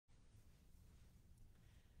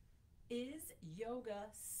Is yoga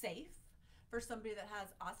safe for somebody that has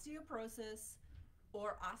osteoporosis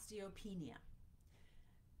or osteopenia?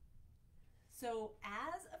 So,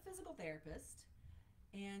 as a physical therapist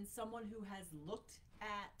and someone who has looked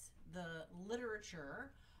at the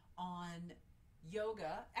literature on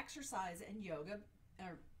yoga,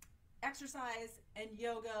 or exercise and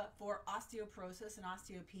yoga for osteoporosis and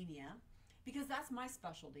osteopenia, because that's my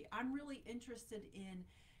specialty. I'm really interested in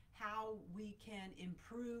how we can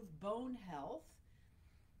improve bone health,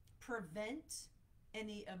 prevent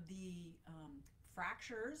any of the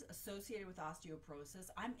fractures associated with osteoporosis.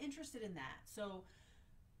 I'm interested in that. So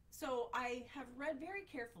I have read very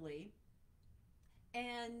carefully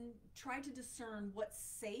and tried to discern what's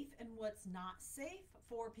safe and what's not safe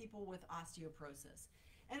for people with osteoporosis.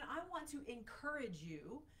 And I want to encourage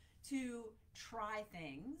you to try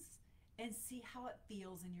things and see how it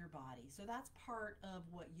feels in your body. So that's part of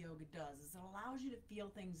what yoga does, is it allows you to feel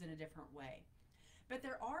things in a different way. But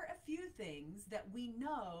there are a few things that we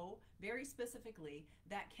know very specifically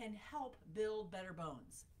that can help build better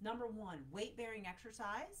bones. Number one, weight-bearing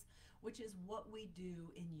exercise, which is what we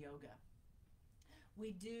do in yoga.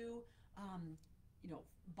 We do,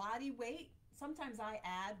 body weight. Sometimes I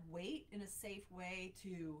add weight in a safe way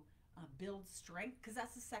to build strength, because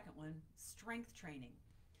that's the second one, strength training.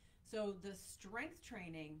 So the strength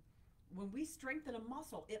training, when we strengthen a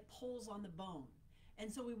muscle, it pulls on the bone. And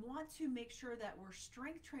so we want to make sure that we're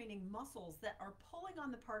strength training muscles that are pulling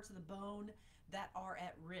on the parts of the bone that are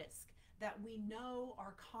at risk, that we know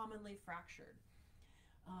are commonly fractured.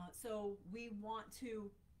 So we want to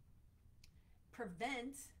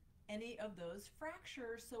prevent any of those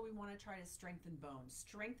fractures, so we want to try to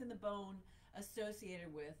strengthen the bone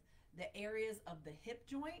associated with the areas of the hip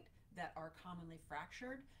joint that are commonly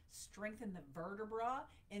fractured, strengthen the vertebra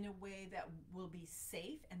in a way that will be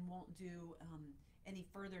safe and won't do any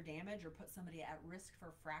further damage or put somebody at risk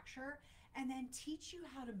for fracture, and then teach you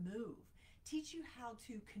how to move, teach you how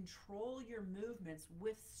to control your movements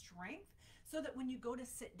with strength, so that when you go to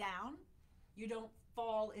sit down, you don't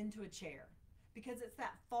fall into a chair. Because it's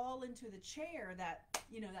that fall into the chair, that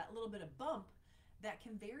that little bit of bump, that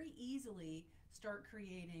can very easily start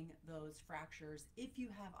creating those fractures if you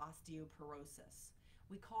have osteoporosis.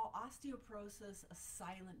 We call osteoporosis a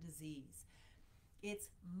silent disease. It's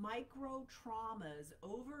micro traumas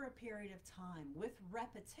over a period of time with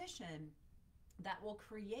repetition that will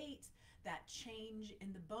create that change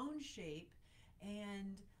in the bone shape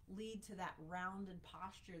and lead to that rounded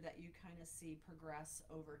posture that you kind of see progress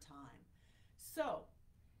over time. So,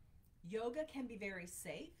 yoga can be very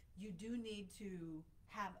safe. You do need to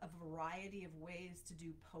have a variety of ways to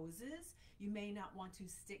do poses. You may not want to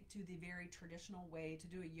stick to the very traditional way to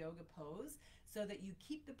do a yoga pose, so that you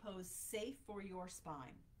keep the pose safe for your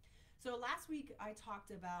spine. So last week I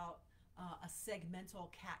talked about a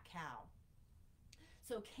segmental cat-cow.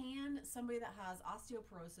 So can somebody that has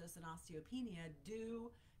osteoporosis and osteopenia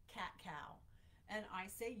do cat-cow? And I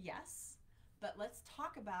say yes. But let's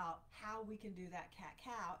talk about how we can do that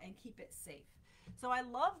cat-cow and keep it safe. So I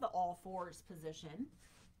love the all fours position.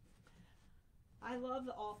 I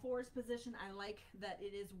like that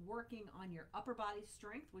it is working on your upper body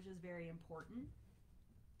strength, which is very important.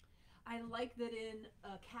 I like that in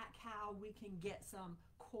a cat-cow we can get some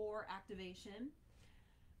core activation.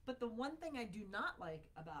 But the one thing I do not like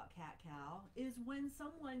about cat-cow is when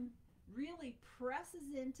someone really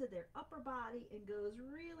presses into their upper body and goes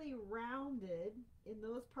really rounded in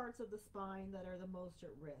those parts of the spine that are the most at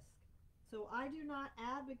risk. So I do not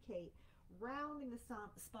advocate rounding the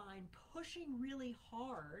spine, pushing really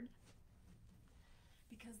hard,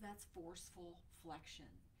 because that's forceful flexion.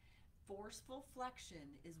 Forceful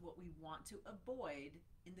flexion is what we want to avoid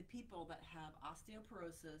in the people that have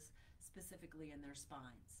osteoporosis, specifically in their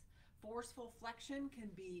spines. Forceful flexion can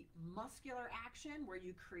be muscular action, where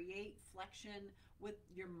you create flexion with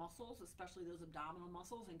your muscles, especially those abdominal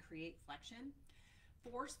muscles, and create flexion.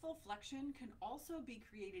 Forceful flexion can also be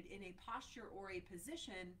created in a posture or a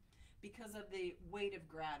position because of the weight of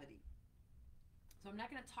gravity. So I'm not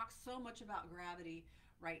going to talk so much about gravity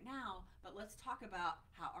right now, but let's talk about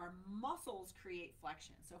how our muscles create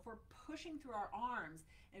flexion. So if we're pushing through our arms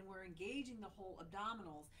and we're engaging the whole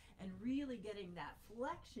abdominals and really getting that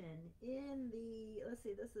flexion in the, let's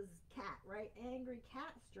see, this is cat, right? Angry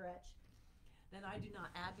cat stretch, then I do not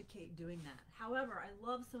advocate doing that. However, I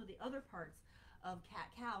love some of the other parts of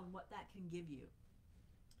cat-cow and what that can give you.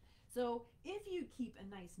 So if you keep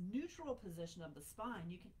a nice neutral position of the spine,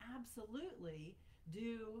 you can absolutely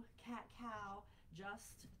do cat-cow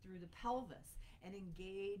just through the pelvis and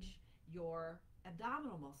engage your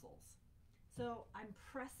abdominal muscles. So I'm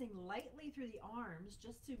pressing lightly through the arms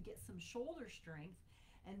just to get some shoulder strength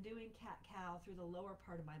and doing cat-cow through the lower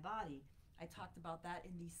part of my body. I talked about that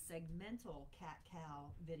in the segmental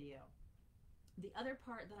cat-cow video. The other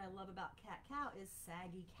part that I love about cat-cow is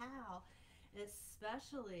saggy cow,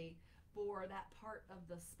 especially for that part of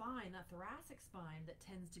the spine, that thoracic spine that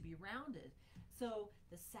tends to be rounded. So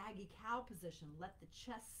the saggy cow position, let the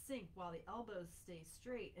chest sink while the elbows stay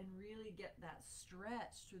straight and really get that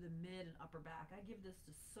stretch through the mid and upper back. I give this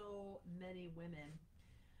to so many women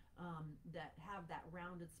that have that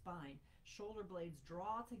rounded spine. Shoulder blades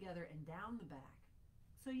draw together and down the back.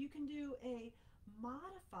 So you can do a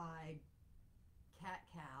modified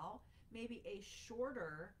cat-cow, maybe a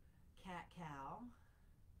shorter cat-cow,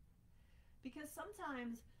 because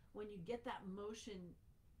sometimes when you get that motion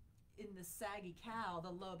in the saggy cow, the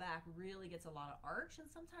low back really gets a lot of arch, and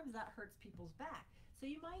sometimes that hurts people's back. So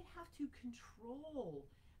you might have to control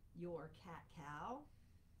your cat-cow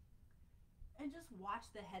and just watch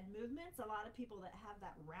the head movements. A lot of people that have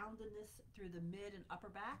that roundedness through the mid and upper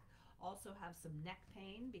back also have some neck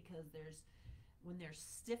pain, because when there's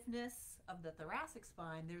stiffness of the thoracic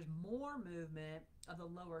spine, there's more movement of the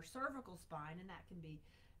lower cervical spine, and that can be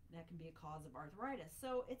a cause of arthritis.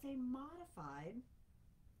 So it's a modified.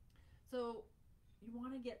 So you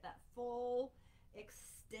want to get that full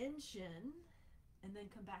extension and then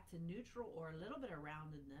come back to neutral or a little bit of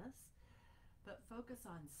roundedness, but focus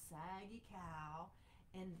on saggy cow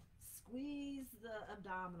and squeeze the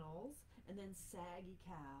abdominals, and then saggy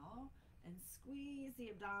cow and squeeze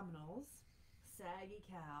the abdominals, saggy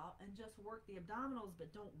cow, and just work the abdominals,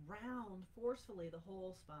 but don't round forcefully the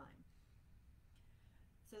whole spine.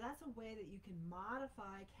 So that's a way that you can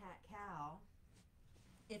modify cat-cow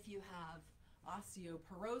if you have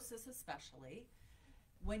osteoporosis, especially.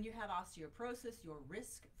 When you have osteoporosis, your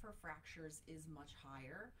risk for fractures is much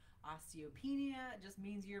higher. Osteopenia just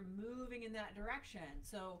means you're moving in that direction.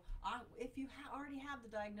 So if you already have the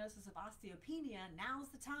diagnosis of osteopenia, now's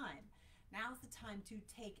the time. Now's the time to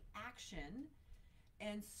take action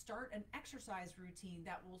and start an exercise routine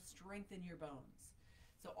that will strengthen your bones.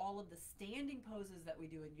 So all of the standing poses that we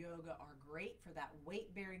do in yoga are great for that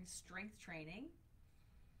weight-bearing strength training.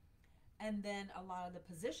 And then a lot of the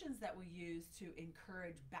positions that we use to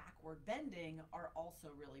encourage backward bending are also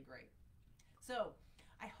really great. So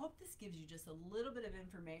I hope this gives you just a little bit of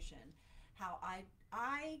information how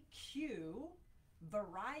I cue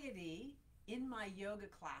variety in my yoga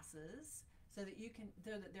classes, so that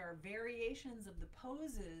there are variations of the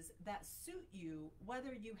poses that suit you,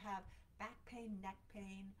 whether you have back pain, neck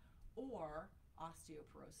pain, or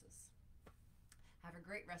osteoporosis. Have a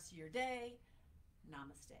great rest of your day.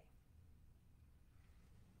 Namaste.